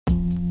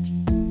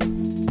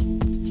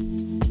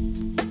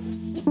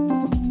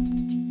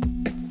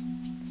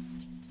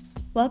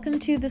Welcome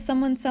to the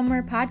Someone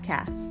Somewhere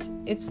podcast.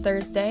 It's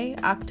Thursday,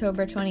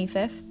 October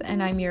 25th,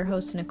 and I'm your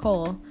host,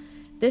 Nicole.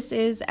 This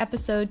is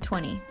episode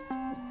 20.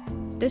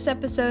 This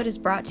episode is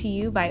brought to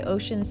you by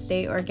Ocean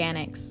State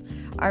Organics,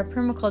 our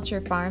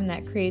permaculture farm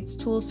that creates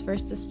tools for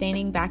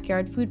sustaining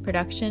backyard food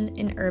production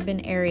in urban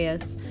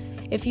areas.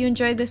 If you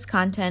enjoyed this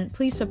content,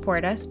 please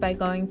support us by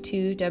going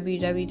to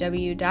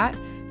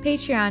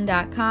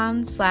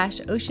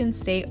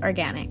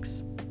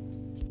www.patreon.com/oceanstateorganics.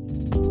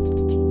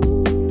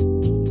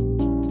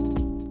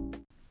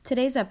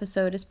 Today's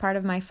episode is part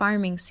of my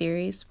farming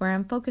series, where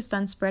I'm focused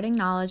on spreading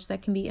knowledge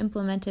that can be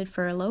implemented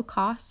for a low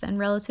cost and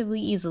relatively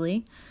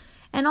easily,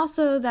 and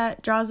also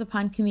that draws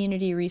upon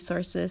community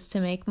resources to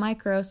make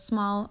micro,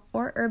 small,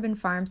 or urban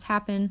farms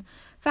happen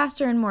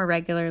faster and more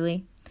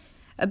regularly.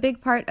 A big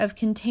part of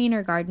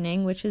container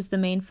gardening, which is the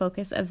main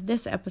focus of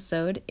this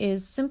episode,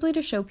 is simply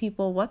to show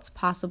people what's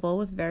possible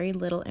with very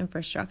little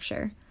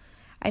infrastructure.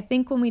 I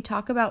think when we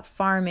talk about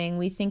farming,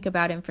 we think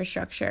about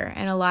infrastructure,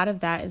 and a lot of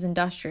that is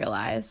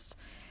industrialized.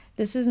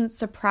 This isn't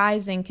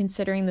surprising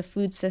considering the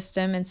food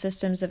system and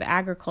systems of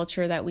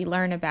agriculture that we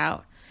learn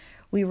about.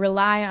 We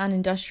rely on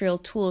industrial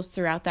tools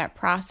throughout that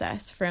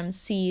process, from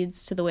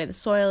seeds to the way the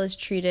soil is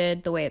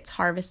treated, the way it's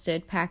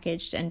harvested,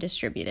 packaged, and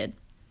distributed.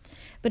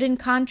 But in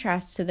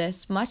contrast to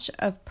this, much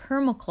of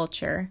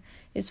permaculture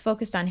is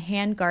focused on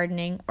hand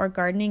gardening or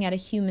gardening at a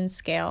human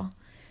scale.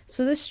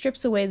 So this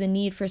strips away the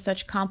need for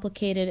such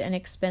complicated and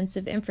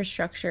expensive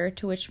infrastructure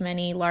to which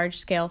many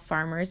large-scale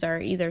farmers are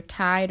either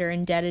tied or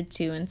indebted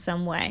to in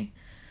some way.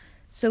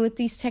 So with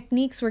these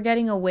techniques, we're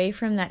getting away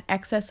from that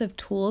excess of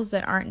tools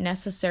that aren't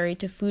necessary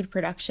to food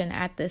production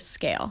at this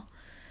scale.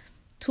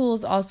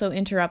 Tools also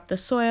interrupt the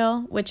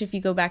soil, which if you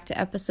go back to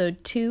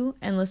episode 2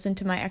 and listen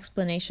to my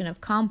explanation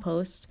of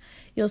compost,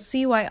 you'll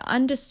see why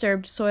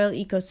undisturbed soil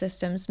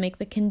ecosystems make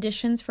the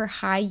conditions for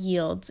high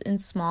yields in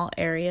small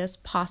areas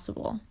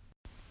possible.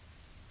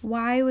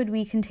 Why would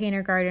we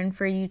container garden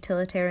for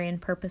utilitarian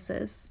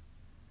purposes?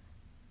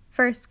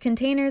 First,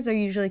 containers are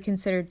usually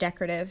considered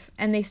decorative,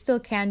 and they still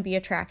can be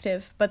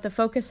attractive, but the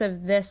focus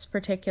of this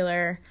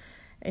particular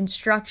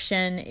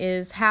instruction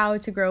is how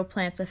to grow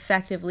plants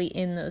effectively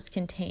in those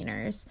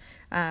containers,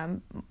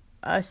 a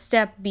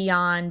step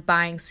beyond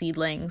buying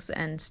seedlings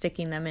and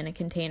sticking them in a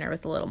container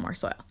with a little more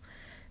soil.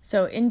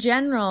 So in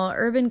general,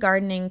 urban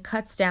gardening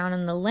cuts down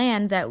on the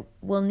land that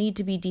will need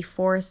to be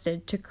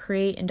deforested to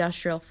create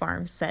industrial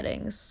farm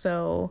settings.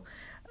 So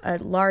a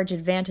large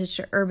advantage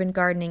to urban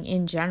gardening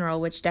in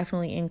general, which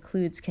definitely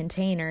includes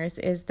containers,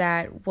 is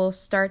that we'll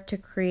start to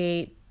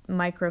create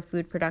micro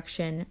food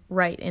production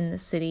right in the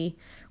city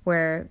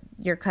where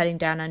you're cutting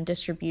down on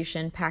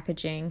distribution,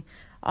 packaging,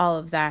 all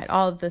of that.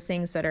 All of the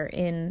things that are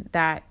in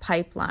that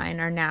pipeline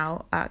are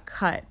now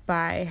cut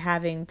by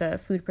having the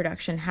food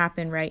production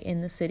happen right in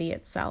the city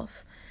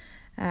itself.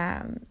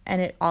 And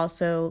it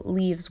also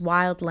leaves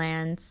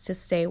wildlands to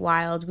stay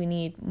wild. We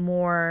need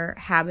more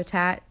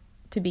habitat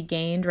to be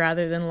gained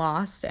rather than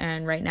lost.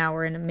 And right now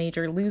we're in a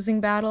major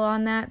losing battle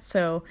on that.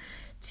 So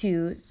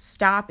to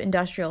stop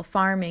industrial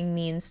farming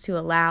means to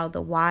allow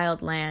the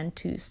wildland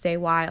to stay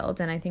wild.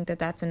 And I think that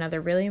that's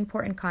another really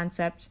important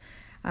concept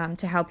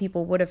to how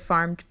people would have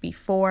farmed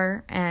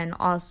before, and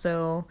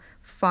also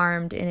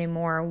farmed in a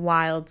more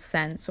wild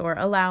sense, or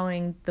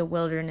allowing the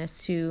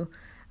wilderness to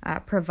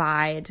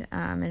provide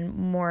and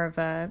more of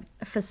a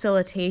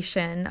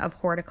facilitation of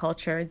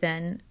horticulture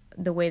than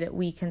the way that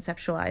we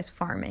conceptualize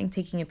farming,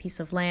 taking a piece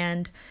of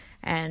land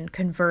and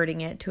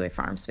converting it to a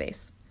farm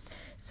space.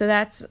 So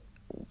that's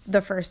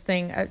the first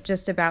thing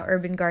just about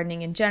urban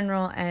gardening in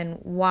general and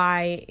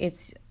why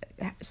it's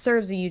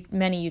serves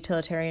many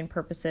utilitarian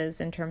purposes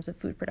in terms of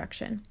food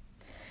production.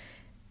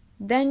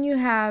 Then you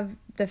have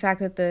the fact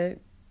that the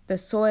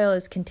soil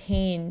is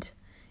contained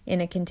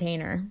in a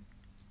container.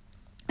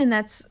 And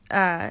that's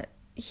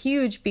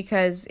huge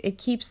because it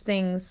keeps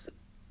things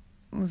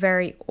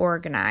very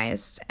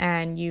organized,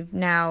 and you've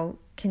now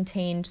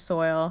contained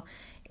soil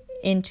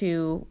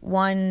into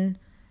one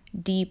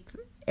deep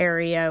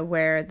area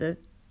where the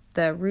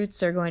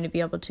roots are going to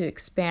be able to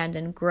expand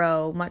and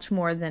grow much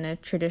more than a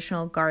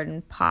traditional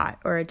garden pot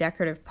or a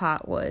decorative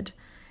pot would.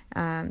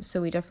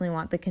 So we definitely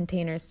want the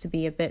containers to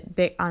be a bit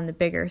big on the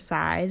bigger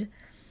side.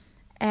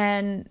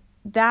 And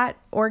that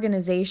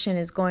organization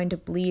is going to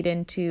bleed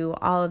into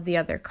all of the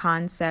other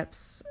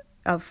concepts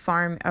of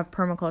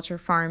permaculture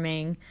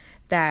farming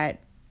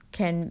that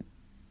can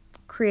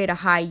create a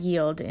high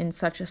yield in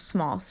such a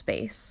small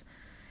space.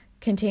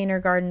 Container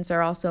gardens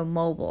are also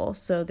mobile,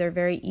 so they're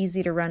very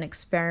easy to run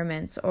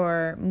experiments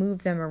or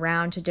move them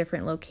around to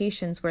different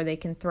locations where they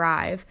can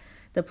thrive.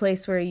 The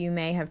place where you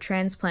may have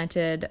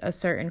transplanted a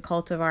certain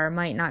cultivar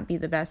might not be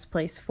the best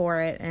place for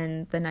it,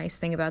 and the nice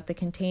thing about the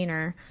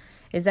container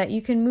is that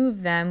you can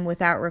move them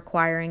without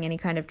requiring any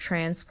kind of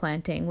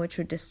transplanting, which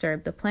would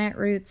disturb the plant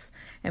roots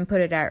and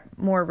put it at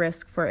more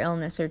risk for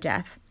illness or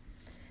death.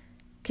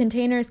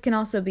 Containers can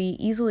also be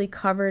easily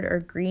covered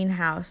or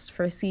greenhoused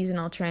for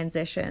seasonal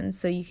transitions,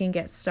 so you can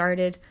get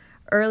started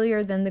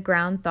earlier than the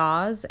ground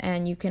thaws,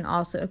 and you can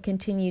also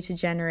continue to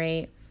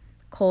generate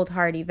cold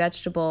hardy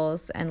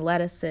vegetables and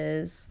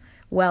lettuces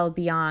well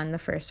beyond the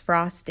first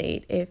frost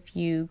date if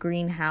you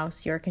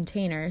greenhouse your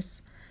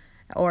containers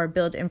or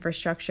build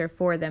infrastructure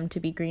for them to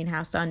be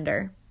greenhoused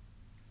under.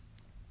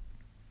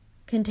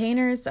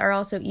 Containers are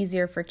also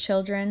easier for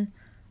children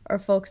or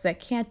folks that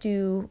can't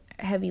do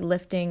heavy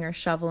lifting or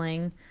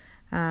shoveling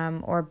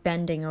or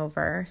bending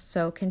over.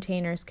 So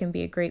containers can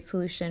be a great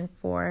solution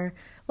for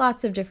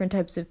lots of different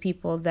types of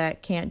people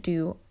that can't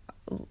do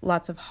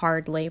lots of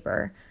hard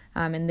labor.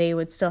 And they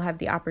would still have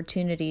the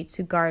opportunity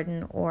to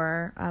garden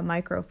or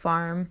micro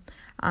farm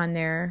on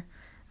their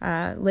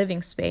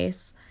living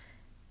space.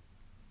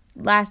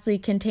 Lastly,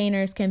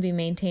 containers can be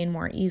maintained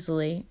more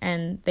easily,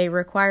 and they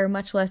require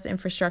much less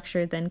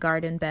infrastructure than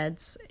garden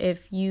beds.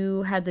 If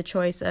you had the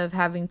choice of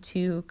having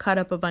to cut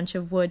up a bunch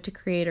of wood to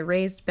create a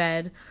raised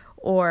bed,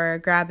 or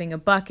grabbing a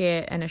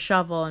bucket and a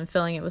shovel and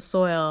filling it with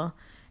soil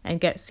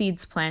and get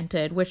seeds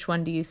planted, which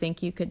one do you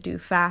think you could do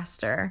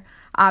faster?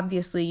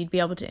 Obviously, you'd be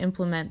able to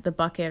implement the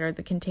bucket or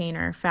the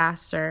container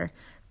faster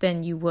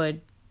than you would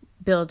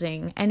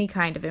building any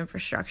kind of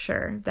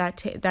infrastructure. That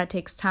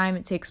takes time,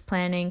 it takes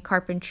planning,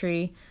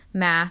 carpentry,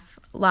 math,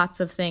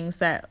 lots of things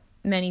that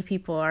many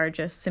people are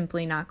just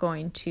simply not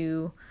going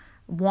to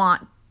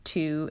want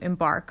to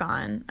embark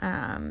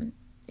on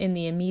in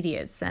the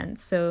immediate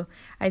sense. So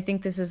I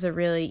think this is a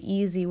really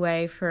easy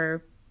way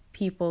for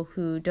people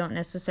who don't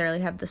necessarily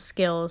have the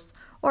skills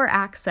or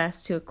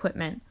access to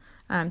equipment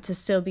to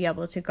still be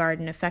able to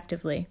garden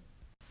effectively.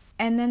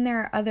 And then there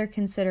are other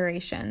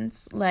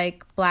considerations,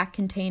 like black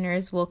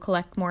containers will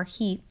collect more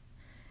heat.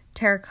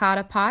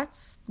 Terracotta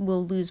pots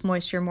will lose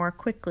moisture more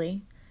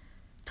quickly.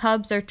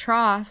 Tubs or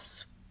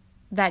troughs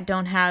that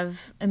don't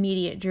have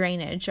immediate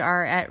drainage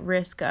are at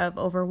risk of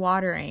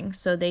overwatering,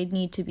 so they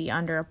need to be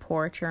under a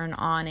porch or an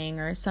awning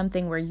or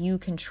something where you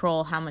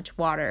control how much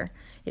water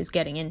is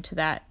getting into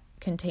that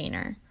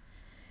container.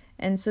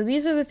 And so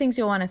these are the things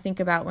you'll want to think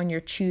about when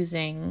you're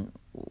choosing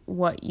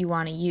what you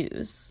want to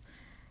use.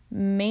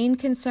 Main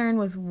concern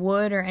with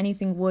wood or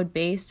anything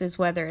wood-based is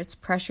whether it's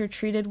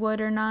pressure-treated wood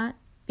or not,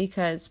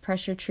 because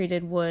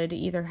pressure-treated wood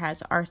either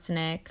has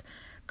arsenic,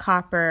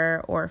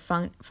 copper, or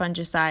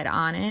fungicide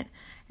on it,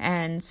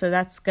 and so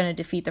that's going to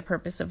defeat the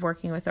purpose of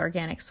working with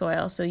organic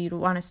soil, so you'd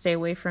want to stay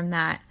away from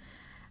that.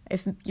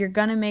 If you're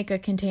going to make a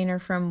container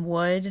from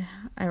wood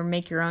or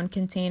make your own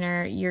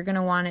container, you're going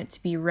to want it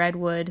to be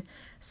redwood,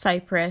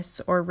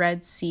 cypress, or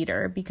red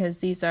cedar, because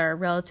these are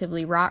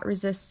relatively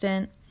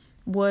rot-resistant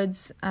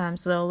woods,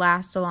 so they'll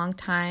last a long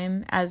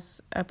time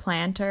as a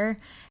planter.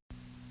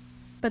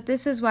 But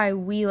this is why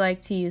we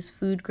like to use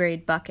food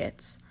grade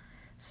buckets.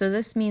 So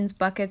this means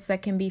buckets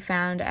that can be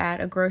found at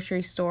a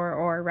grocery store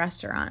or a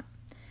restaurant.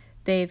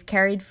 They've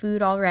carried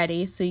food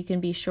already, so you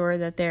can be sure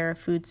that they're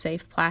food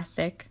safe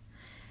plastic.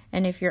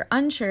 And if you're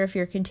unsure if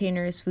your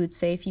container is food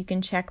safe, you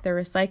can check the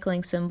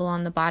recycling symbol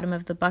on the bottom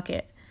of the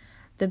bucket.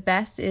 The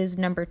best is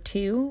number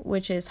 2,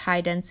 which is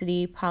high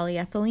density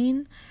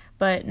polyethylene,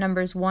 but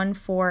numbers 1,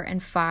 4,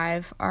 and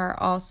 5 are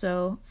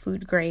also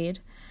food grade.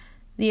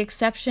 The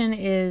exception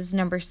is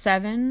number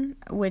 7,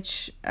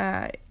 which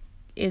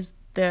is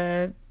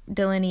the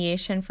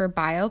delineation for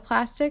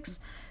bioplastics,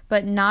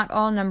 but not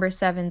all number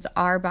 7s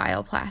are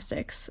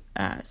bioplastics.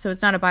 So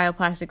it's not a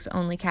bioplastics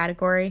only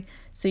category,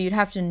 so you'd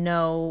have to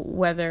know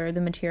whether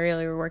the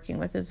material you're working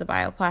with is a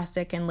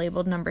bioplastic and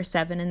labeled number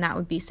 7, and that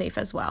would be safe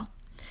as well.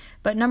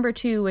 But number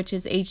 2, which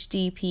is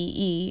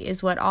HDPE,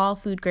 is what all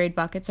food grade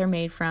buckets are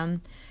made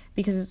from,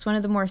 because it's one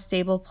of the more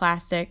stable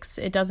plastics.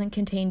 It doesn't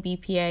contain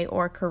BPA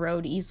or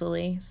corrode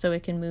easily, so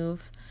it can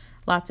move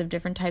lots of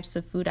different types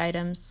of food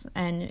items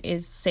and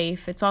is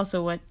safe. It's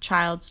also what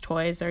child's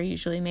toys are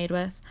usually made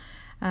with.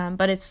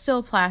 But it's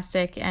still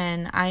plastic,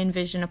 and I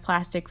envision a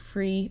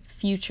plastic-free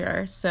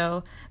future,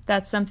 so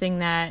that's something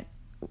that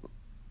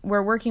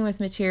we're working with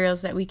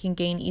materials that we can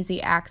gain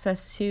easy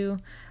access to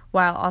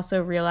while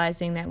also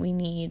realizing that we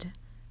need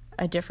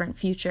a different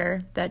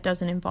future that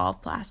doesn't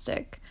involve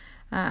plastic.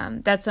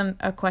 That's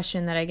a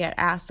question that I get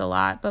asked a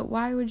lot, but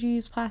why would you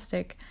use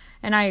plastic?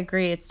 And I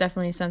agree, it's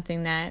definitely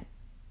something that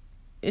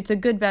it's a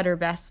good, better,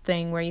 best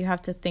thing where you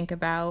have to think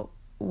about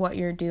what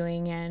you're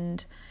doing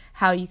and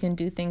how you can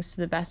do things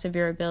to the best of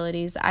your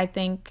abilities. I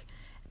think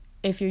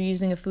if you're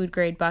using a food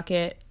grade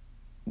bucket,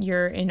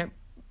 you're in a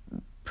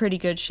pretty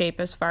good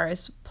shape as far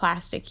as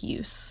plastic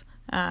use.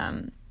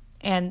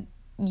 And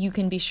you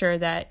can be sure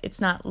that it's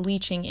not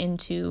leaching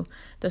into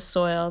the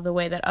soil the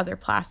way that other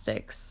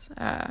plastics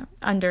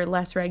under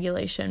less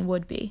regulation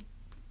would be.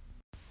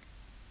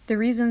 The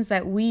reasons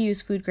that we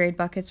use food grade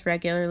buckets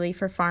regularly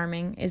for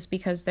farming is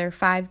because they're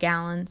 5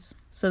 gallons,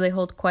 so they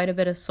hold quite a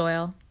bit of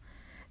soil.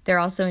 They're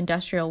also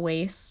industrial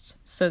waste,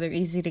 so they're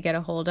easy to get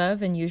a hold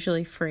of and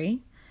usually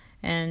free.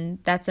 And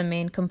that's a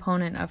main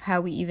component of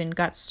how we even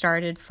got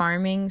started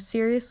farming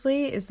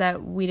seriously, is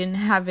that we didn't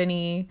have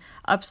any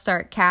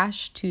upstart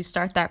cash to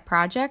start that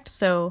project.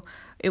 So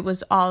it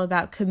was all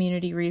about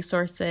community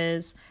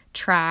resources,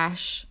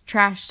 trash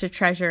to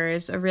treasure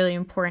is a really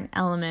important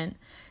element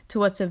to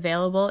what's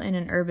available in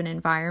an urban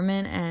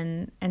environment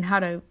and how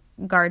to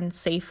garden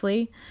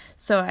safely.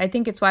 So I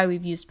think it's why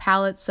we've used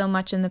pallets so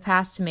much in the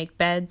past to make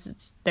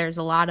beds. There's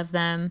a lot of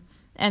them.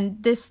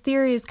 And this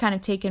theory is kind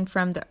of taken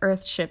from the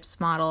Earthships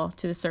model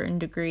to a certain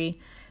degree.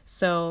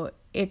 So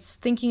it's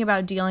thinking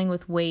about dealing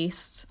with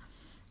waste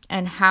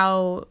and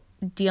how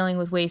dealing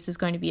with waste is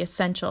going to be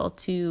essential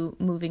to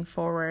moving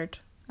forward,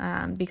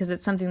 because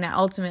it's something that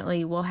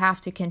ultimately we'll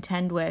have to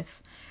contend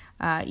with.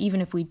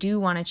 Even if we do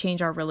want to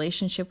change our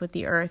relationship with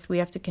the earth, we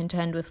have to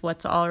contend with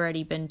what's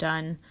already been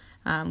done.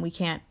 We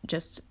can't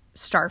just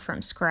start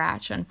from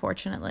scratch,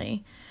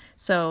 unfortunately.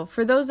 So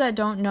for those that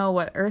don't know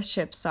what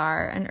earthships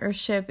are, an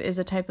earthship is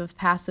a type of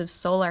passive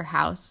solar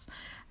house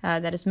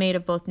that is made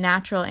of both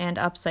natural and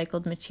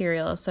upcycled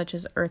materials, such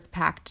as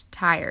earth-packed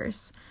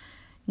tires.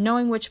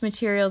 Knowing which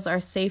materials are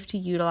safe to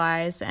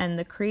utilize and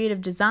the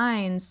creative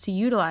designs to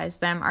utilize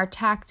them are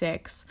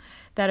tactics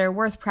that are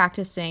worth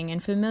practicing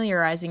and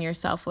familiarizing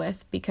yourself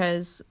with,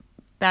 because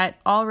that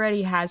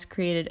already has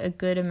created a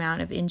good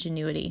amount of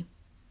ingenuity.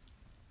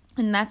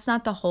 And that's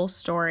not the whole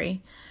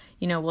story.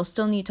 We'll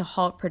still need to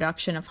halt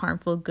production of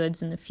harmful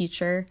goods in the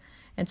future.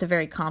 It's a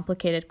very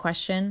complicated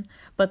question,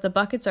 but the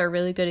buckets are a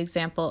really good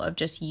example of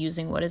just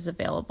using what is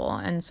available.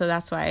 And so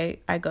that's why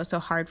I go so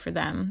hard for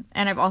them.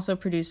 And I've also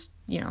produced,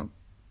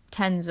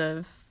 tens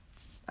of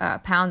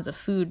pounds of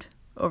food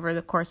over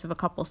the course of a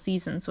couple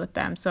seasons with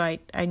them. So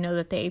I know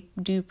that they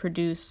do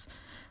produce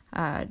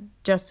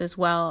just as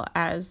well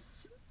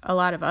as a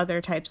lot of other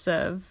types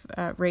of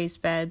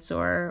raised beds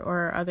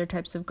or other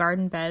types of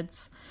garden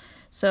beds.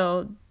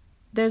 So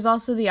there's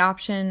also the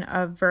option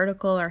of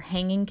vertical or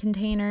hanging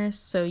containers.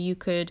 So you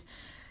could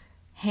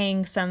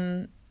hang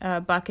some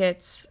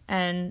buckets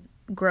and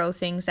grow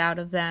things out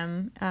of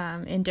them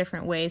in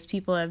different ways.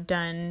 People have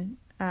done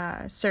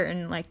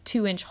certain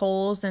 2-inch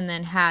holes and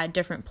then had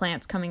different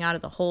plants coming out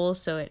of the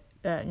holes, so it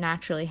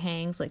naturally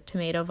hangs, like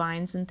tomato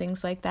vines and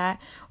things like that.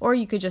 Or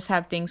you could just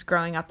have things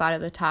growing up out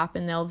of the top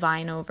and they'll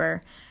vine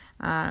over.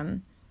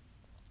 And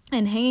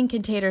hanging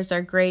containers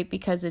are great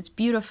because it's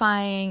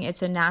beautifying,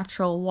 it's a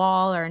natural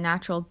wall or a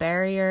natural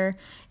barrier.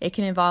 It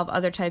can involve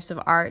other types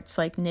of arts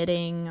like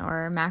knitting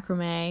or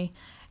macrame,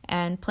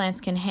 and plants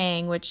can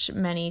hang, which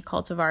many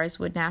cultivars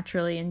would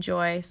naturally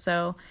enjoy.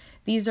 So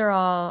these are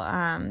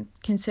all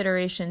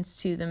considerations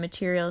to the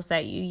materials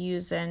that you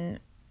use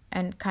and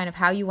kind of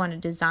how you want to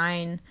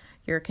design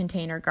your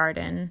container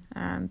garden,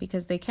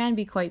 because they can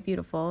be quite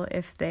beautiful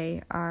if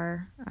they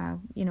are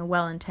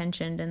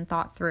well-intentioned and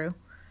thought through.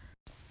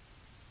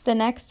 The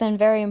next and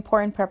very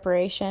important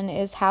preparation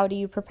is, how do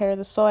you prepare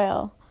the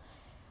soil?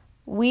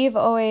 We've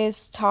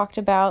always talked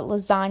about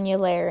lasagna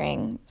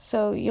layering,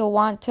 so you'll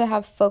want to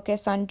have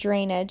focus on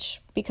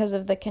drainage because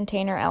of the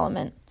container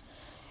element.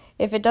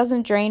 If it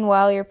doesn't drain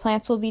well, your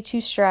plants will be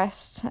too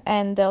stressed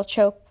and they'll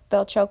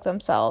choke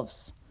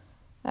themselves.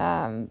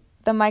 The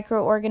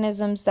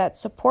microorganisms that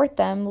support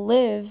them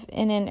live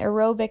in an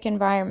aerobic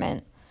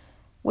environment,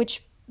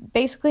 which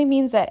basically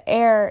means that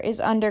air is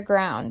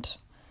underground.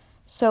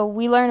 So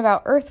we learn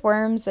about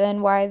earthworms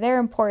and why they're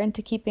important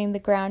to keeping the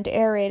ground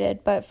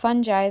aerated, but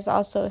fungi is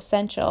also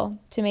essential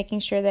to making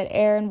sure that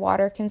air and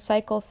water can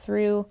cycle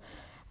through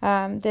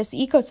this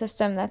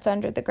ecosystem that's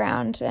under the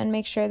ground and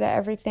make sure that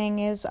everything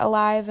is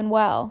alive and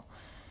well.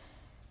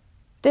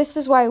 This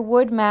is why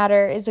wood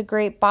matter is a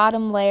great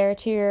bottom layer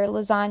to your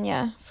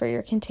lasagna for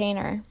your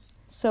container.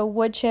 So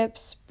wood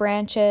chips,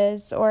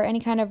 branches, or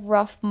any kind of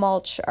rough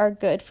mulch are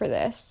good for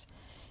this.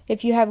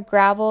 If you have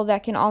gravel,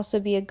 that can also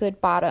be a good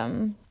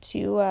bottom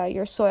to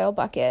your soil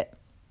bucket.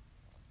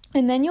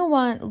 And then you'll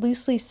want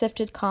loosely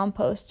sifted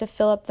compost to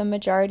fill up the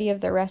majority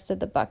of the rest of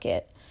the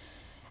bucket.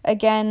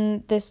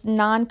 Again, this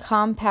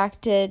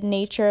non-compacted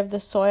nature of the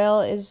soil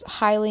is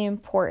highly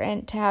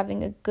important to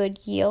having a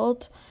good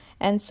yield,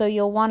 and so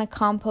you'll want a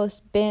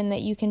compost bin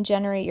that you can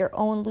generate your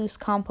own loose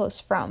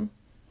compost from.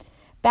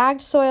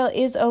 Bagged soil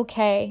is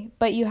okay,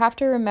 but you have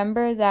to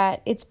remember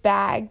that it's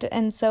bagged,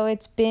 and so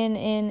it's been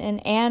in an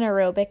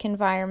anaerobic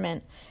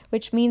environment,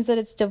 which means that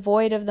it's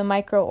devoid of the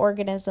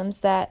microorganisms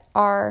that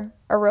are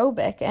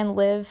aerobic and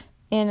live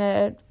in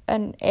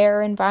an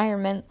air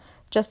environment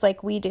just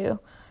like we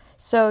do.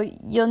 So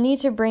you'll need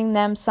to bring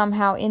them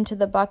somehow into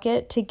the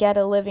bucket to get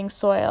a living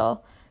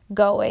soil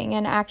going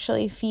and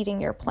actually feeding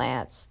your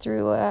plants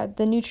through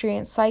the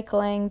nutrient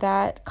cycling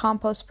that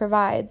compost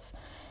provides.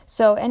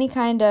 So any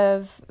kind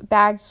of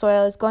bagged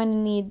soil is going to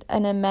need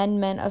an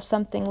amendment of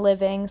something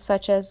living,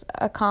 such as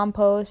a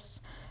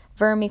compost,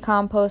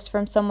 vermicompost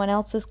from someone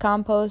else's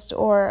compost,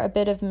 or a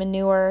bit of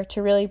manure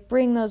to really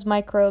bring those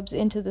microbes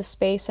into the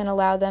space and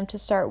allow them to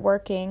start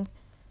working.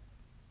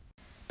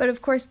 But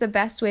of course, the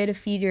best way to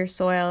feed your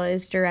soil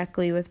is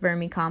directly with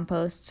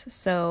vermicompost.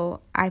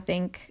 So I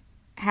think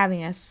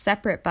having a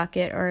separate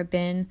bucket or a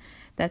bin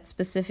that's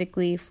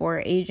specifically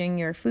for aging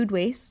your food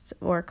waste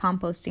or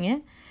composting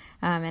it,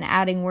 and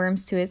adding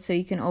worms to it so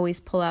you can always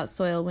pull out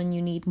soil when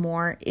you need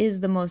more is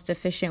the most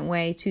efficient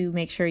way to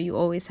make sure you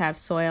always have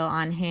soil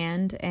on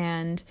hand.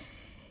 And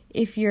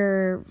if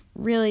you're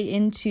really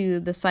into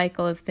the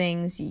cycle of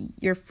things,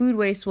 your food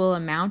waste will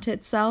amount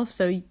itself.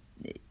 So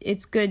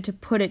it's good to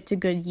put it to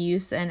good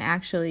use and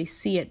actually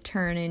see it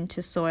turn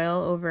into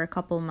soil over a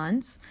couple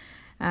months.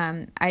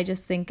 I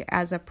just think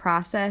as a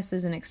process,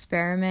 as an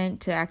experiment,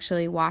 to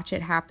actually watch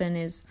it happen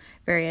is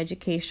very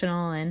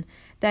educational, and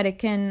that it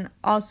can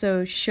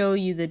also show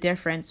you the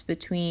difference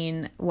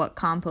between what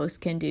compost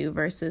can do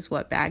versus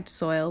what bagged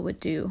soil would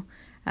do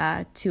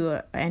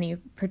to any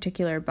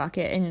particular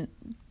bucket. And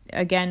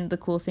again, the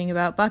cool thing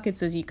about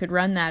buckets is you could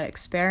run that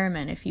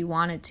experiment if you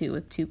wanted to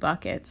with 2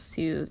 buckets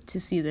to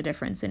see the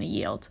difference in a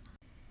yield.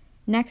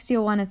 Next,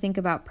 you'll want to think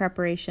about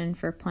preparation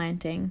for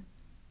planting.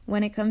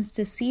 When it comes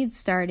to seed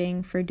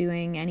starting for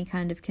doing any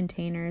kind of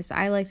containers,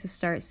 I like to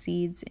start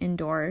seeds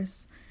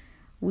indoors.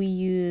 We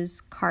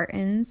use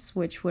cartons,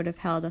 which would have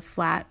held a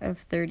flat of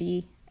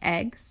 30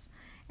 eggs,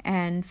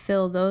 and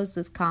fill those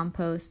with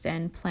compost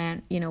and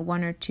plant,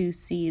 1 or 2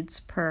 seeds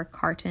per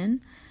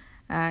carton,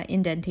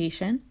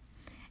 indentation.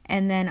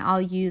 And then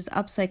I'll use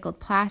upcycled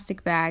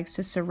plastic bags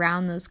to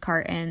surround those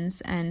cartons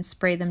and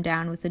spray them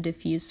down with a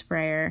diffuse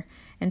sprayer.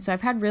 And so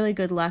I've had really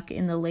good luck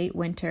in the late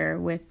winter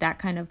with that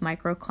kind of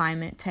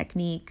microclimate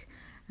technique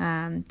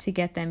to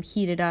get them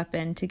heated up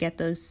and to get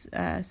those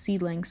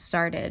seedlings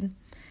started.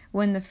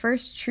 When the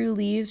first true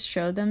leaves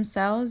show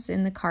themselves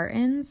in the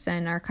cartons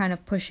and are kind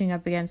of pushing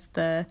up against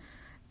the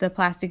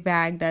plastic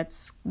bag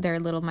that's their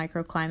little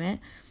microclimate,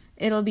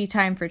 it'll be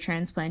time for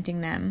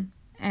transplanting them.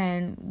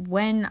 And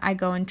when I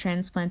go and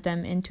transplant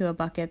them into a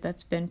bucket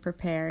that's been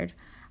prepared,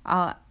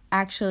 I'll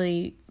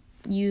actually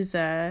use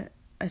a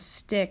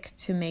stick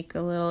to make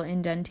a little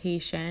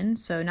indentation.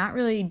 So not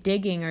really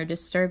digging or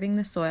disturbing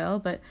the soil,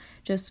 but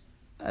just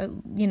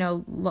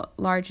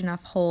large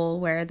enough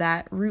hole where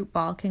that root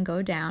ball can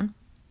go down.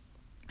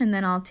 And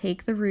then I'll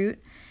take the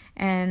root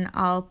and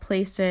I'll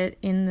place it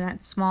in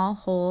that small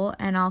hole,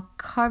 and I'll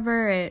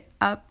cover it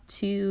up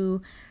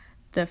to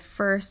the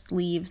first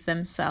leaves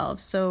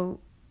themselves. So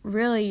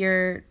really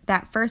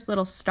that first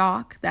little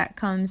stalk that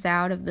comes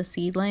out of the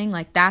seedling,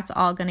 like that's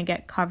all going to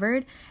get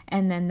covered,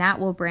 and then that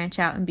will branch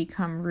out and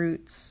become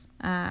roots,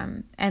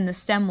 and the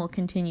stem will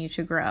continue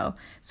to grow.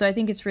 So I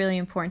think it's really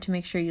important to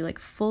make sure you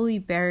fully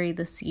bury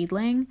the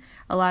seedling.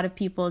 A lot of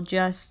people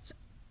just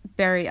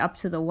bury up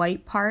to the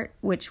white part,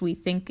 which we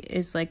think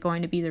is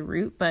going to be the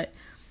root, but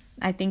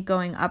I think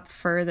going up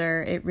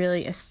further, it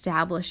really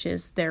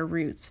establishes their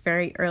roots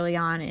very early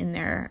on in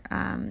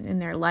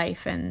their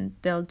life, and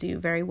they'll do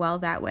very well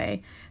that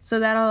way. So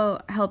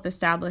that'll help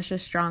establish a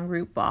strong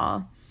root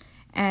ball.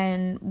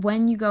 And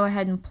when you go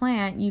ahead and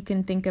plant, you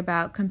can think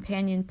about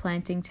companion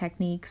planting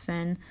techniques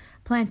and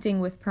planting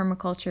with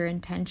permaculture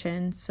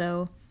intention.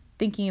 So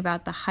thinking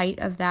about the height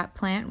of that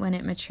plant when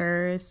it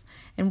matures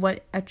and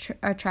what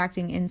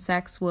attracting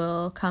insects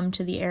will come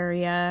to the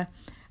area,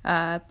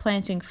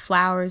 planting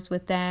flowers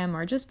with them,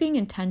 or just being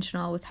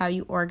intentional with how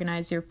you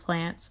organize your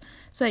plants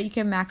so that you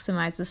can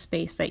maximize the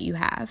space that you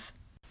have.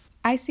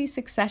 I see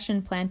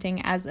succession planting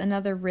as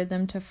another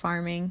rhythm to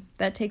farming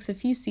that takes a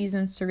few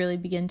seasons to really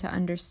begin to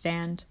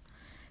understand.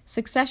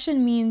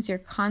 Succession means you're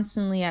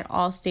constantly at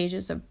all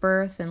stages of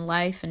birth and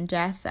life and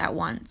death at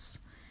once.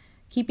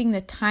 Keeping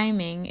the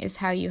timing is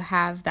how you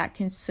have that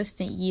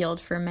consistent yield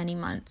for many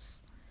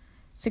months.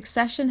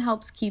 Succession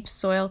helps keep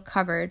soil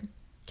covered,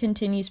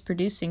 continues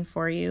producing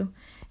for you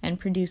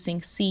and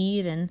producing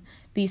seed, and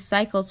these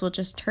cycles will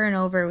just turn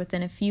over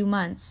within a few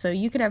months, so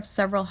you could have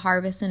several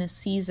harvests in a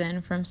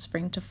season from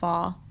spring to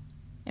fall.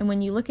 And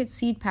when you look at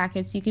seed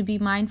packets, you could be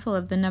mindful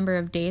of the number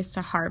of days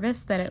to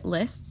harvest that it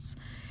lists,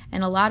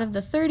 and a lot of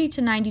the 30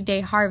 to 90 day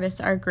harvests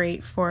are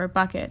great for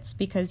buckets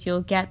because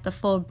you'll get the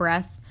full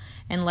breadth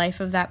and life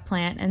of that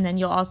plant, and then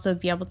you'll also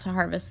be able to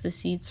harvest the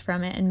seeds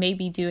from it and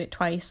maybe do it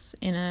twice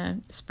in a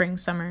spring,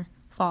 summer,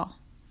 fall.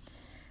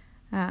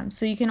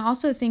 So you can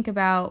also think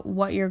about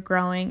what you're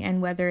growing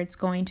and whether it's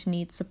going to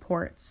need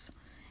supports.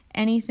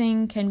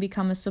 Anything can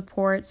become a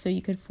support, so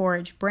you could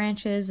forage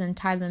branches and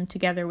tie them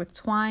together with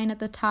twine at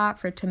the top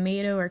for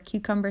tomato or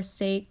cucumber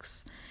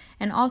stakes.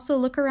 And also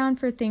look around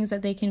for things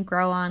that they can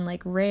grow on,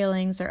 like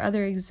railings or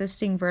other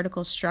existing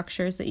vertical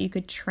structures that you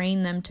could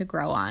train them to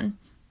grow on.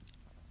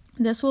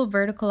 This will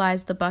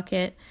verticalize the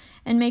bucket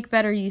and make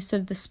better use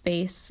of the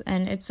space,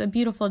 and it's a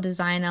beautiful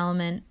design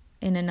element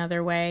in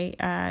another way,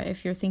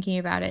 if you're thinking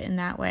about it in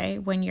that way,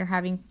 when you're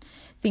having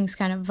things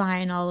kind of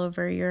vying all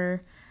over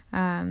your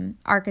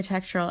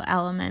architectural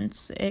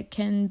elements, it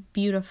can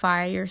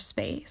beautify your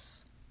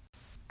space.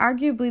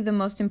 Arguably the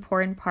most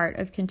important part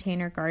of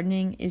container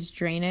gardening is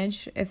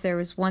drainage. If there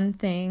was one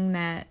thing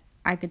that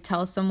I could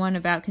tell someone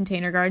about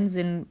container gardens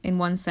in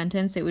one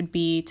sentence, it would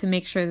be to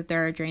make sure that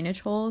there are drainage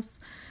holes,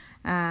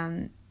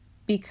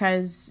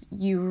 because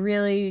you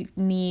really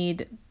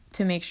need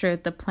to make sure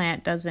that the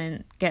plant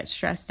doesn't get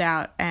stressed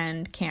out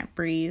and can't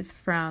breathe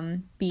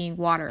from being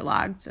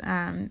waterlogged.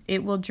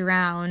 It will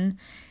drown.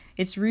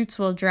 Its roots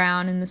will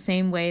drown in the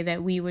same way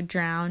that we would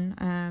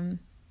drown.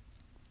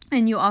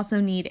 And you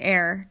also need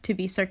air to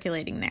be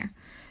circulating there.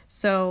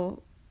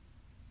 So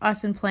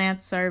us and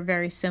plants are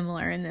very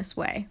similar in this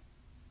way.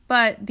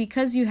 But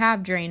because you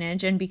have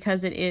drainage and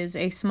because it is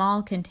a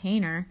small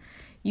container,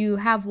 you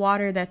have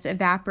water that's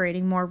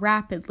evaporating more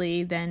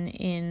rapidly than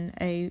in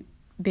a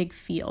big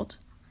field.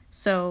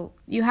 So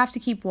you have to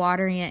keep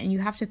watering it, and you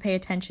have to pay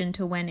attention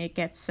to when it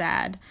gets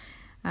sad.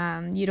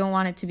 You don't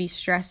want it to be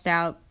stressed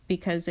out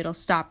because it'll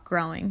stop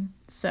growing.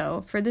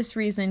 So for this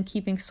reason,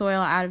 keeping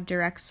soil out of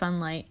direct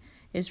sunlight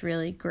is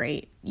really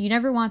great. You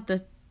never want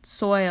the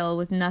soil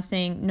with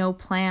no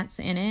plants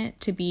in it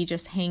to be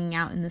just hanging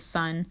out in the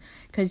sun,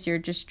 because you're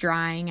just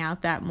drying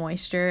out that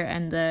moisture,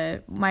 and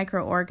the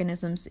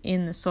microorganisms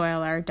in the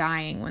soil are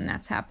dying when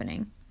that's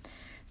happening.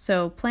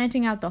 So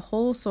planting out the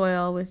whole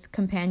soil with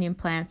companion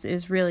plants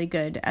is really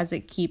good, as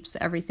it keeps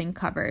everything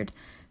covered.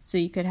 So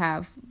you could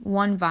have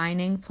one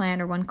vining plant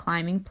or one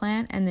climbing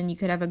plant, and then you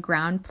could have a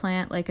ground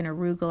plant like an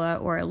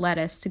arugula or a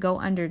lettuce to go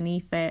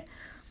underneath it,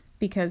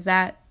 because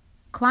that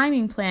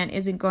climbing plant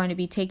isn't going to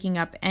be taking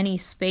up any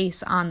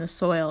space on the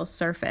soil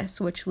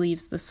surface, which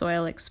leaves the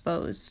soil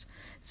exposed.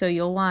 So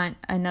you'll want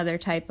another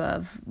type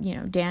of,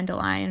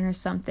 dandelion or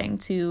something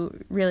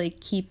to really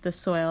keep the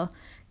soil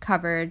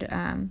covered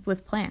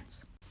with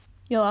plants.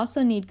 You'll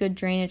also need good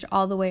drainage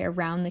all the way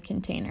around the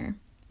container.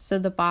 So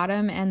the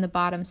bottom and the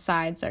bottom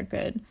sides are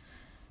good.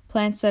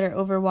 Plants that are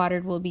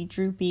overwatered will be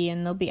droopy,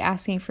 and they'll be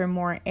asking for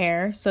more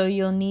air. So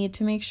you'll need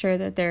to make sure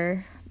that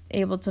they're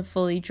able to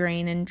fully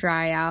drain and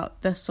dry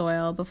out the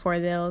soil before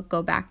they'll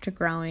go back to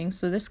growing.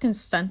 So this can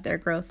stunt their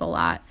growth a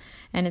lot.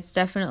 And it's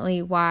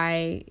definitely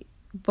why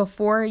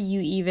before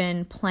you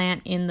even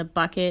plant in the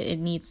bucket, it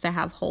needs to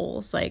have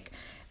holes.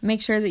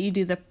 Make sure that you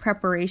do the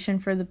preparation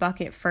for the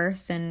bucket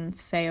first and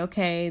say,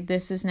 okay,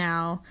 this is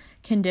now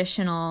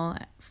conditional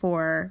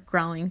for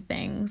growing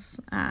things.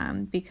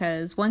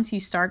 Because once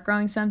you start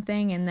growing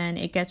something and then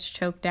it gets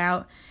choked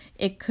out,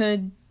 it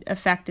could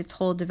affect its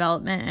whole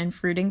development and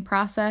fruiting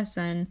process,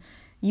 and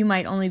you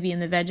might only be in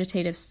the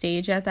vegetative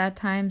stage at that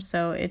time,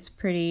 so it's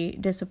pretty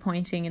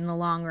disappointing in the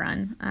long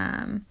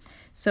run.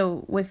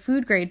 So with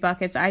food grade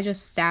buckets, I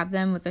just stab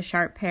them with a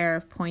sharp pair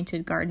of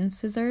pointed garden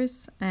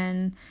scissors,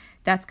 and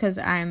that's because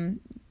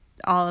I'm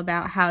all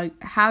about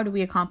how do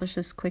we accomplish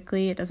this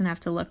quickly. It doesn't have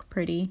to look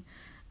pretty.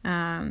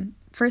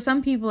 For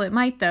some people it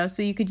might though,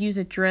 so you could use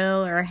a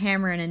drill or a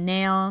hammer and a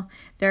nail.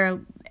 There are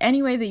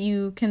any way that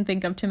you can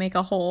think of to make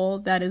a hole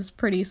that is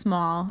pretty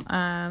small,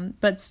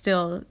 but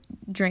still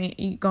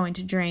going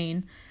to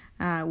drain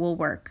will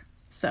work.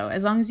 So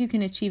as long as you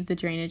can achieve the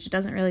drainage, it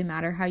doesn't really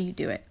matter how you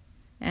do it.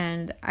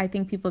 And I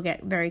think people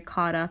get very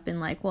caught up in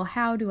well,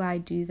 how do I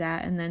do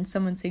that? And then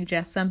someone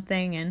suggests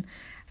something, and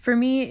for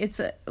me, it's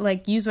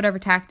use whatever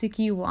tactic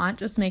you want,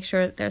 just make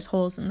sure that there's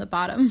holes in the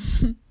bottom.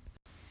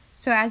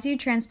 So as you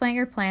transplant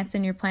your plants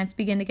and your plants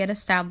begin to get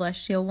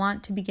established, you'll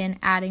want to begin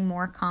adding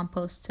more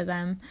compost to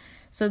them.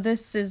 So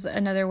this is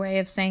another way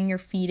of saying you're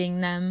feeding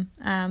them,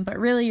 but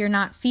really you're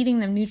not feeding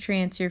them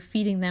nutrients, you're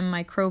feeding them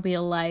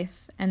microbial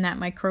life, and that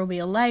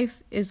microbial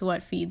life is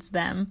what feeds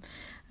them.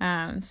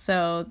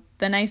 So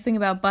the nice thing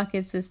about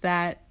buckets is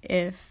that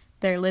if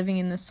they're living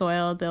in the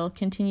soil, they'll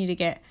continue to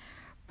get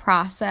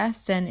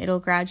processed, and it'll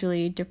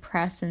gradually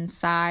depress in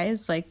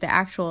size. The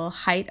actual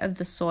height of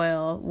the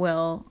soil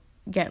will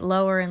get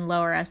lower and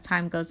lower as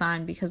time goes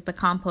on, because the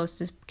compost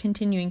is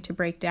continuing to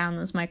break down.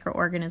 Those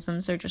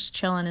microorganisms are just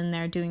chilling in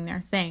there doing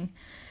their thing.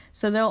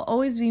 So there'll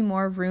always be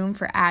more room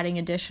for adding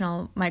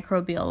additional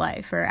microbial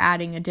life or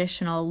adding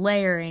additional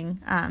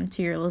layering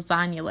to your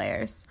lasagna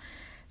layers.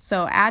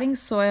 So adding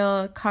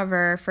soil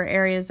cover for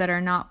areas that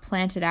are not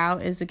planted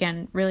out is,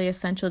 again, really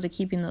essential to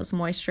keeping those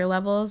moisture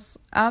levels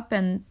up,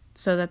 and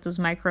so that those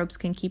microbes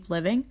can keep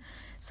living.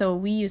 So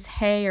we use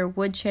hay or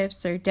wood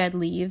chips or dead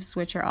leaves,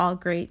 which are all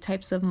great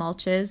types of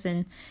mulches,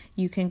 and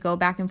you can go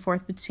back and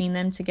forth between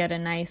them to get a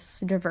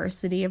nice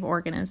diversity of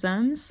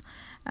organisms.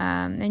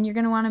 And you're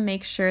going to want to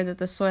make sure that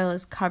the soil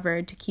is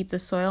covered to keep the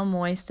soil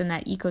moist and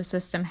that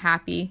ecosystem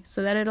happy,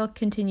 so that it'll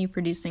continue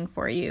producing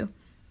for you.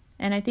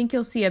 And I think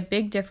you'll see a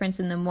big difference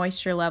in the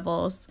moisture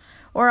levels,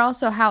 or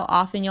also how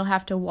often you'll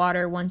have to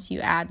water once you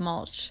add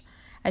mulch.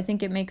 I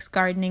think it makes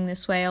gardening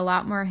this way a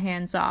lot more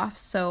hands-off,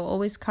 so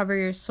always cover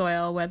your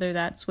soil, whether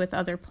that's with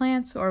other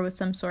plants or with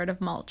some sort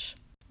of mulch.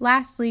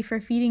 Lastly,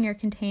 for feeding your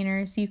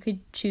containers, you could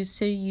choose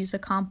to use a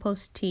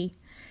compost tea.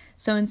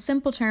 So in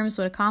simple terms,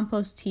 what a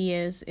compost tea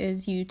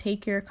is you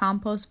take your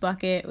compost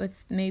bucket with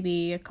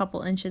maybe a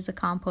couple inches of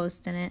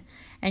compost in it,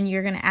 and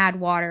you're going to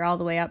add water all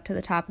the way up to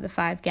the top of the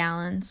 5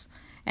 gallons,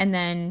 and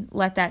then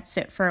let that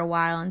sit for a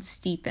while and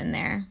steep in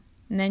there.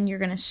 And then you're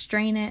going to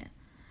strain it,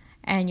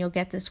 and you'll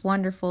get this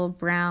wonderful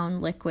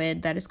brown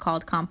liquid that is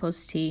called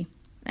compost tea.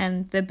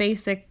 And the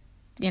basic,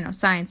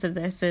 science of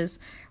this is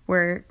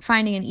we're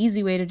finding an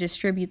easy way to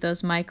distribute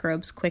those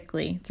microbes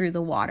quickly through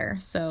the water.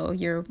 So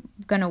you're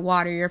going to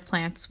water your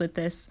plants with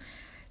this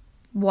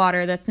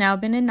water that's now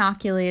been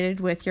inoculated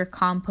with your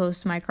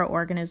compost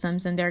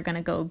microorganisms, and they're going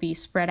to go be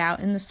spread out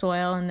in the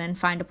soil and then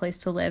find a place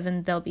to live,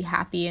 and they'll be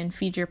happy and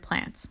feed your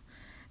plants.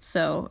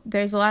 So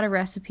there's a lot of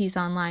recipes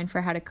online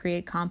for how to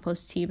create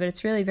compost tea, but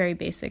it's really very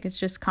basic. It's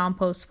just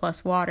compost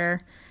plus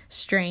water,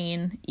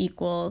 strain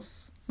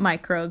equals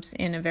microbes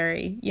in a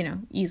very,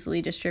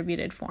 easily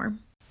distributed form.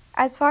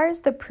 As far as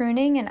the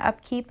pruning and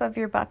upkeep of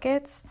your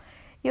buckets,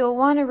 you'll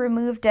want to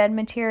remove dead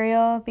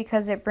material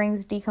because it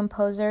brings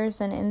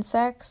decomposers and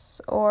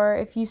insects, or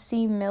if you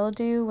see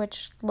mildew,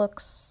 which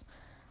looks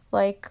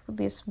like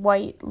these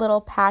white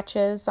little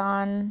patches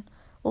on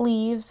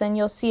leaves, and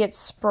you'll see it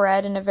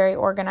spread in a very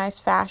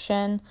organized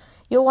fashion,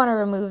 you'll want to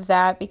remove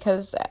that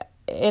because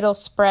it'll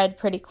spread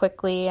pretty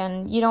quickly,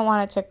 and you don't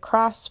want it to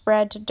cross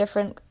spread to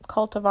different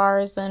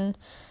cultivars. And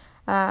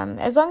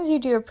as long as you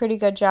do a pretty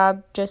good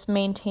job just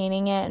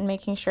maintaining it and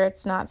making sure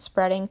it's not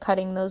spreading,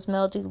 cutting those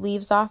mildew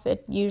leaves off,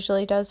 it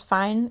usually does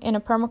fine in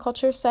a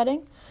permaculture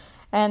setting.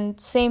 And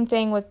same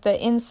thing with the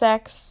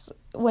insects.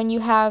 When you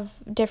have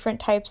different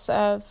types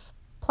of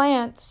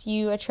plants,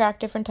 you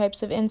attract different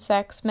types of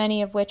insects,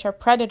 many of which are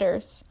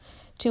predators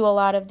to a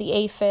lot of the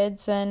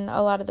aphids and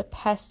a lot of the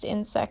pest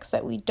insects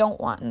that we don't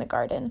want in the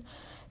garden.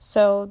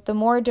 So the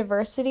more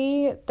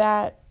diversity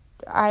that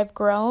I've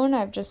grown,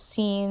 I've just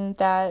seen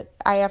that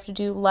I have to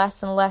do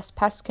less and less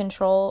pest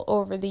control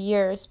over the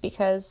years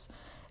because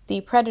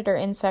the predator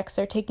insects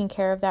are taking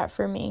care of that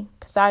for me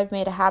because I've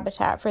made a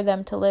habitat for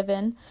them to live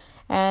in,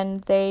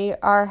 and they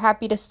are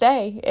happy to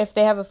stay. If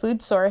they have a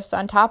food source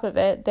on top of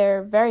it,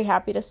 they're very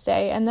happy to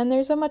stay. And then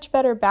there's a much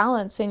better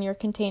balance in your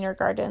container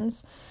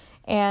gardens.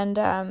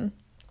 And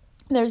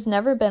there's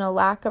never been a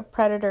lack of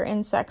predator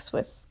insects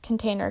with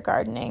container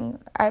gardening.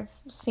 I've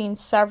seen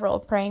several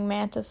praying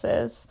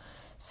mantises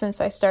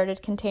since I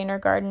started container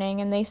gardening,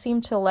 and they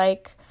seem to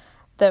like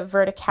the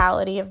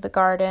verticality of the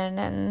garden,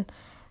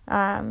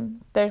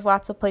 and there's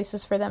lots of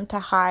places for them to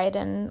hide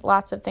and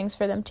lots of things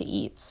for them to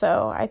eat.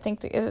 So I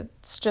think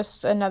it's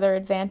just another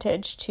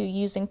advantage to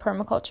using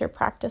permaculture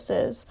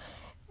practices.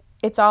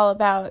 It's all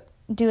about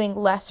doing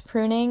less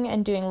pruning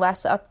and doing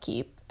less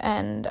upkeep.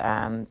 And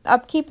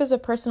upkeep is a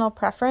personal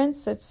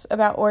preference. It's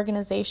about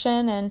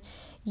organization and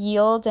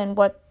yield and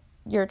what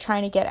you're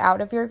trying to get out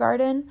of your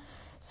garden.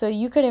 So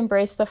you could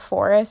embrace the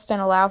forest and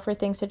allow for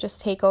things to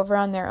just take over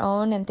on their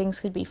own and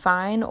things could be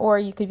fine, or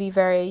you could be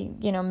very,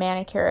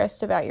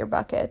 manicurist about your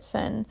buckets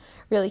and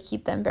really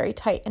keep them very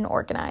tight and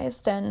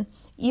organized. And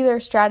either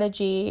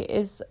strategy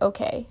is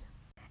okay.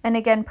 And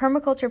again,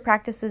 permaculture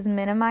practices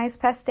minimize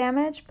pest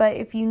damage, but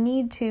if you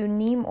need to,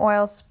 neem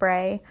oil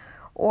spray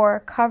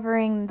or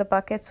covering the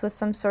buckets with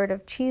some sort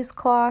of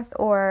cheesecloth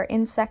or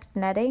insect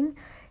netting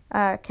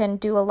can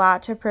do a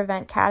lot to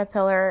prevent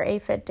caterpillar or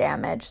aphid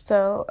damage.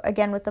 So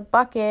again, with a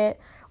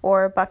bucket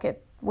or a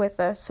bucket with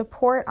a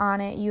support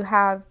on it, you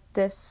have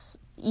this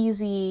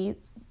easy,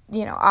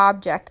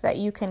 object that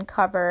you can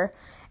cover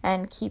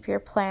and keep your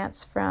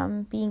plants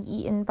from being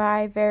eaten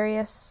by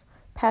various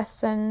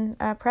pests and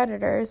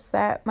predators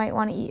that might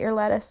want to eat your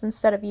lettuce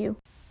instead of you.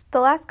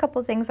 The last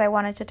couple things I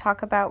wanted to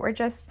talk about were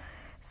just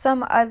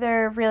some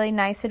other really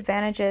nice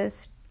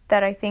advantages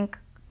that I think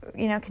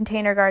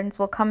container gardens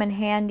will come in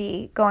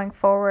handy going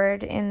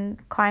forward in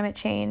climate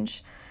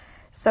change.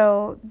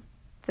 So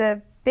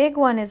the big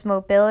one is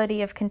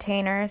mobility of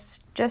containers.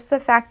 Just the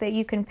fact that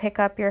you can pick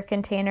up your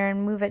container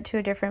and move it to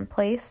a different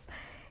place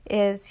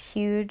is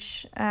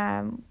huge.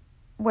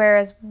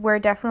 Whereas we're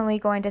definitely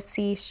going to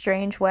see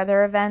strange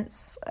weather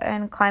events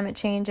and climate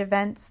change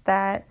events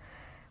that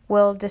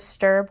will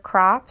disturb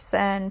crops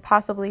and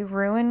possibly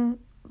ruin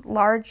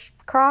large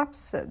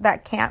crops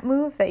that can't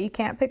move, that you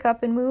can't pick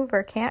up and move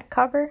or can't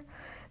cover.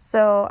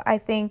 So I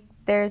think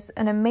there's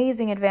an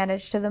amazing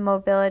advantage to the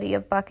mobility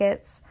of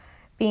buckets,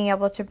 being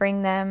able to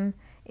bring them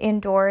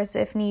indoors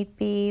if need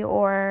be,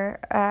 or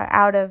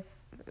out of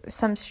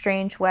some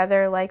strange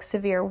weather like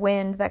severe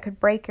wind that could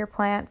break your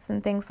plants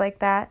and things like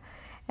that.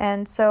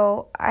 And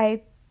so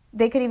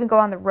they could even go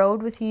on the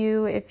road with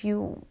you if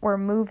you were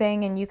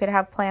moving, and you could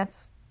have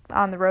plants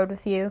on the road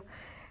with you.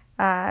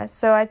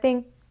 So I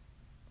think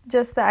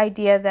just the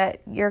idea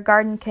that your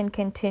garden can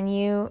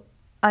continue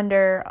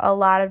under a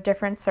lot of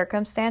different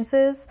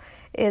circumstances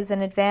is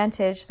an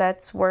advantage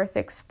that's worth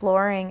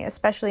exploring,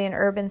 especially in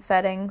urban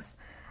settings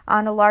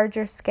on a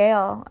larger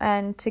scale,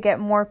 and to get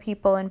more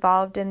people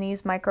involved in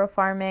these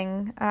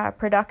micro-farming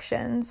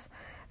productions,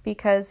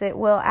 because it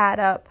will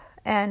add up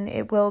and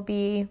it will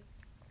be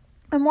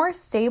a more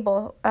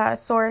stable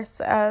source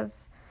of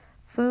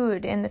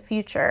food in the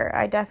future.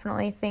 I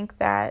definitely think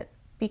that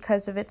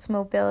because of its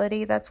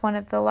mobility, that's one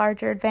of the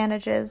larger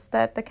advantages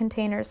that the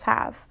containers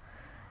have.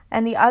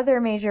 And the other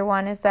major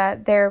one is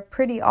that they're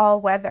pretty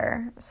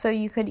all-weather. So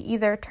you could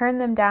either turn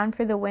them down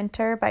for the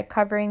winter by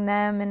covering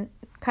them and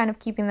kind of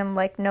keeping them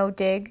like no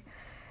dig.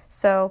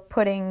 So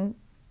putting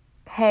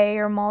hay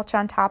or mulch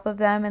on top of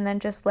them and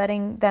then just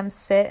letting them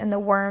sit, and the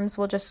worms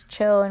will just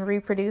chill and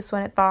reproduce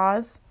when it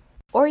thaws.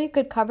 Or you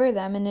could cover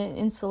them in an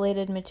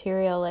insulated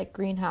material like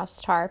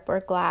greenhouse tarp or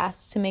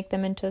glass to make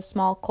them into a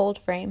small cold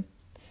frame.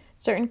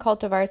 Certain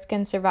cultivars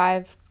can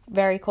survive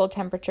very cold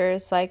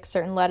temperatures, like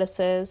certain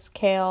lettuces,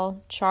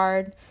 kale,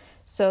 chard.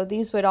 So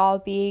these would all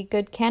be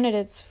good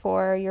candidates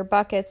for your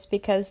buckets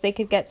because they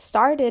could get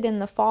started in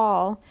the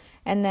fall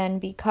and then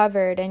be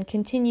covered and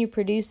continue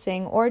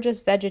producing, or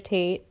just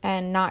vegetate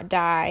and not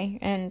die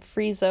and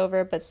freeze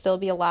over but still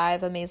be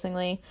alive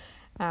amazingly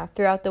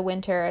throughout the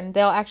winter, and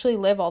they'll actually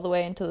live all the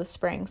way into the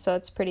spring, so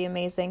it's pretty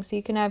amazing. So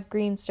you can have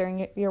greens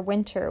during your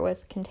winter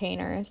with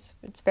containers.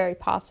 It's very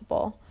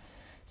possible.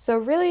 So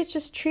really, it's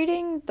just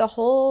treating the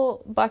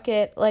whole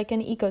bucket like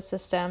an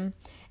ecosystem,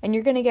 and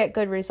you're going to get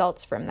good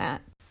results from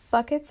that.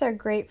 Buckets are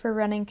great for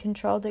running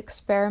controlled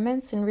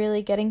experiments and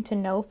really getting to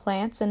know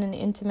plants in an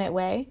intimate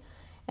way.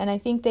 And I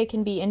think they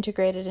can be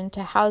integrated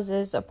into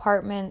houses,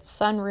 apartments,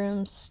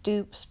 sunrooms,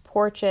 stoops,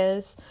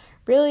 porches,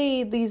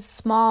 really these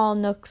small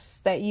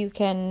nooks that you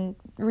can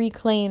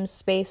reclaim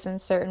space in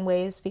certain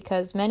ways,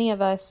 because many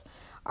of us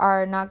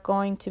are not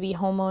going to be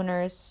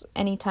homeowners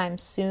anytime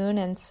soon.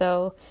 And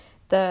so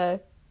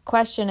the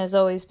question has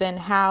always been,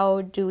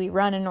 how do we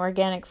run an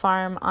organic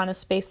farm on a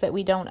space that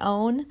we don't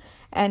own?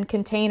 And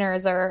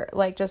containers are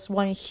like just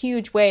one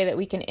huge way that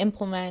we can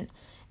implement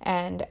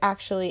and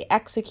actually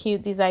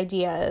execute these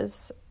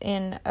ideas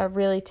in a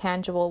really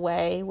tangible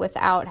way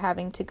without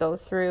having to go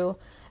through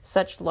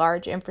such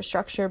large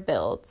infrastructure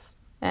builds.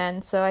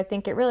 And so I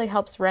think it really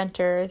helps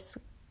renters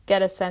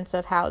get a sense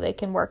of how they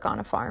can work on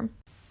a farm.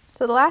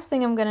 So the last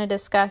thing I'm going to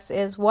discuss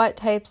is what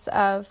types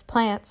of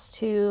plants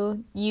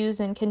to use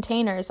in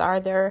containers. Are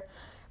there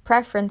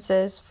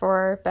preferences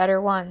for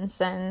better ones?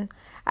 And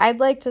I'd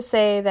like to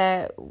say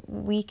that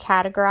we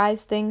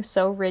categorize things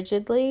so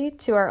rigidly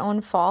to our own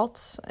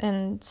fault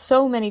in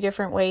so many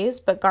different ways,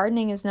 but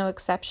gardening is no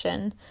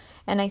exception.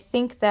 And I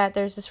think that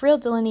there's this real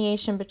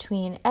delineation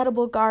between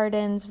edible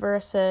gardens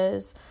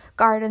versus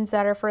gardens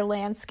that are for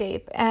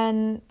landscape.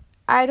 And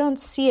I don't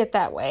see it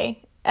that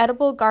way.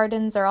 Edible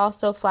gardens are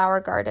also flower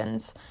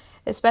gardens,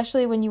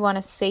 especially when you want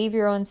to save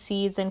your own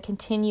seeds and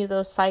continue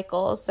those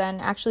cycles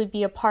and actually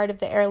be a part of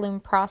the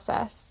heirloom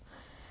process.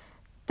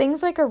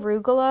 Things like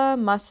arugula,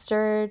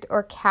 mustard,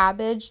 or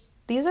cabbage,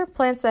 these are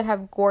plants that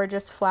have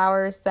gorgeous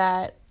flowers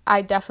that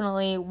I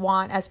definitely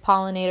want as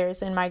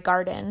pollinators in my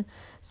garden.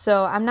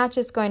 So I'm not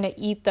just going to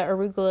eat the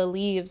arugula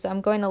leaves.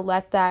 I'm going to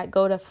let that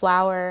go to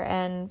flower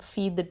and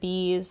feed the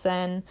bees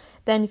and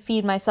then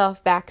feed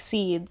myself back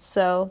seeds.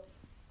 So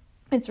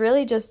it's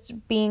really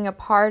just being a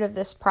part of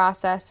this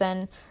process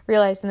and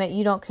realizing that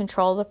you don't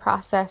control the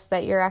process,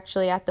 that you're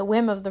actually at the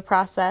whim of the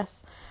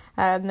process.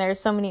 And there's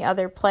so many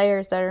other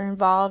players that are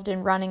involved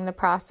in running the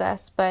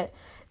process, but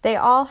they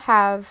all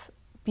have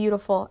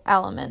beautiful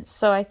elements.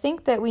 So I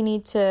think that we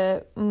need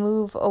to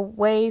move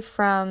away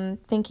from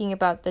thinking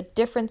about the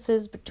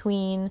differences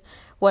between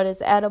what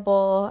is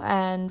edible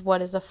and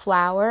what is a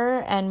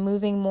flower, and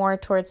moving more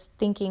towards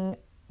thinking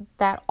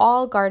that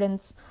all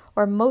gardens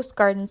or most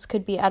gardens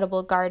could be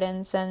edible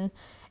gardens, and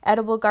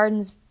edible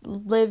gardens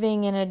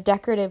living in a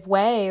decorative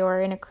way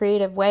or in a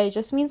creative way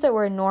just means that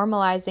we're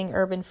normalizing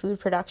urban food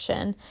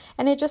production,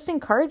 and it just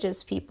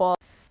encourages people.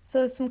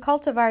 So some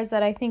cultivars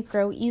that I think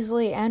grow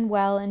easily and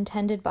well in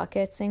tended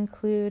buckets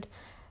include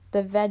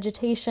the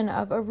vegetation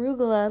of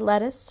arugula,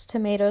 lettuce,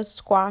 tomatoes,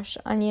 squash,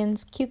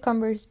 onions,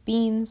 cucumbers,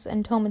 beans,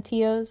 and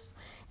tomatillos.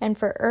 And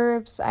for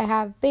herbs, I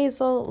have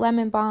basil,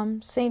 lemon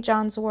balm, St.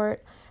 John's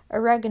wort,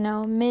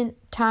 oregano, mint,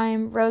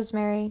 thyme,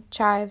 rosemary,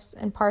 chives,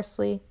 and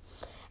parsley.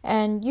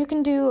 And you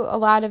can do a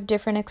lot of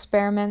different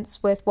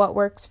experiments with what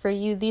works for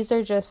you. These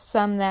are just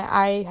some that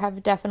I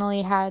have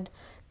definitely had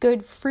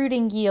good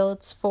fruiting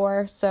yields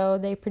for, so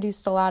they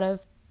produced a lot of,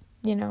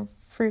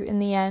 fruit in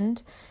the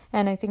end.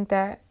 And I think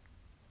that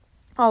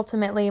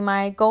ultimately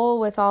my goal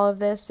with all of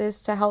this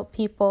is to help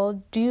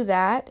people do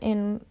that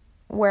in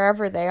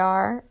wherever they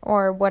are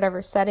or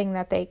whatever setting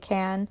that they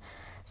can.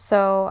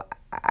 So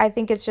I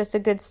think it's just a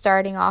good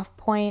starting off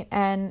point,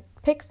 and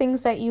pick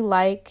things that you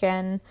like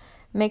and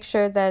make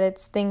sure that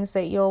it's things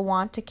that you'll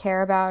want to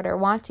care about or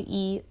want to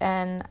eat.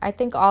 And I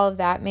think all of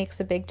that makes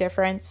a big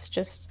difference,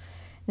 just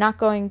not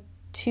going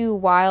too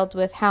wild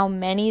with how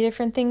many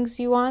different things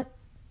you want,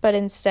 but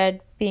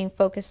instead being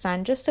focused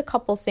on just a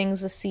couple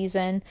things a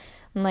season.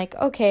 And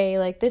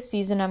this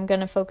season I'm going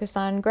to focus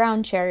on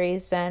ground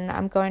cherries, and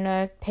I'm going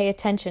to pay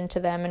attention to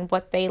them and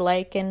what they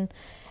like. And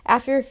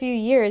after a few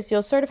years,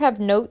 you'll sort of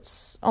have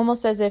notes,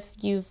 almost as if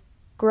you've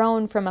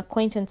grown from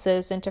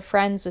acquaintances into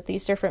friends with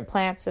these different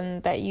plants,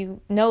 and that you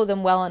know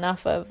them well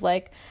enough of,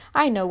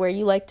 I know where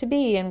you like to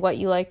be and what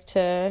you like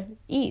to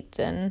eat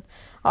and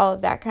all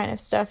of that kind of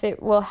stuff.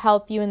 It will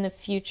help you in the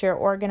future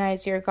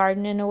organize your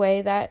garden in a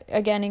way that,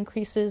 again,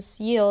 increases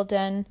yield,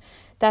 and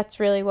that's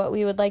really what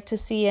we would like to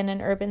see in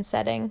an urban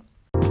setting.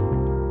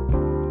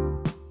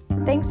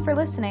 Thanks for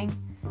listening.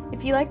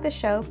 If you like the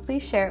show,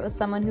 please share it with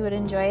someone who would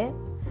enjoy it.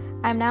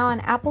 I'm now on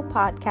Apple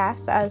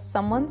Podcasts as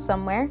Someone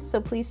Somewhere, so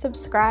please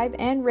subscribe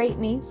and rate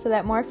me so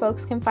that more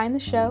folks can find the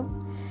show.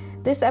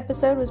 This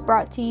episode was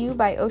brought to you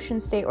by Ocean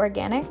State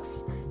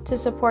Organics. To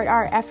support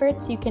our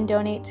efforts, you can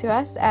donate to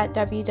us at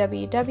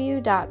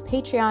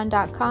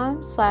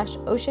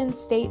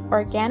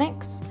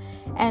www.patreon.com/oceanstateorganics,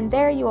 and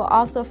there you will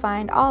also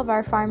find all of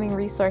our farming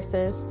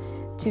resources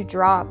to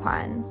draw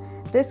upon.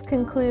 This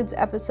concludes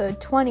episode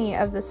 20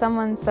 of the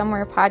Someone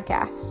Somewhere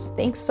podcast.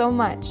 Thanks so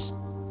much.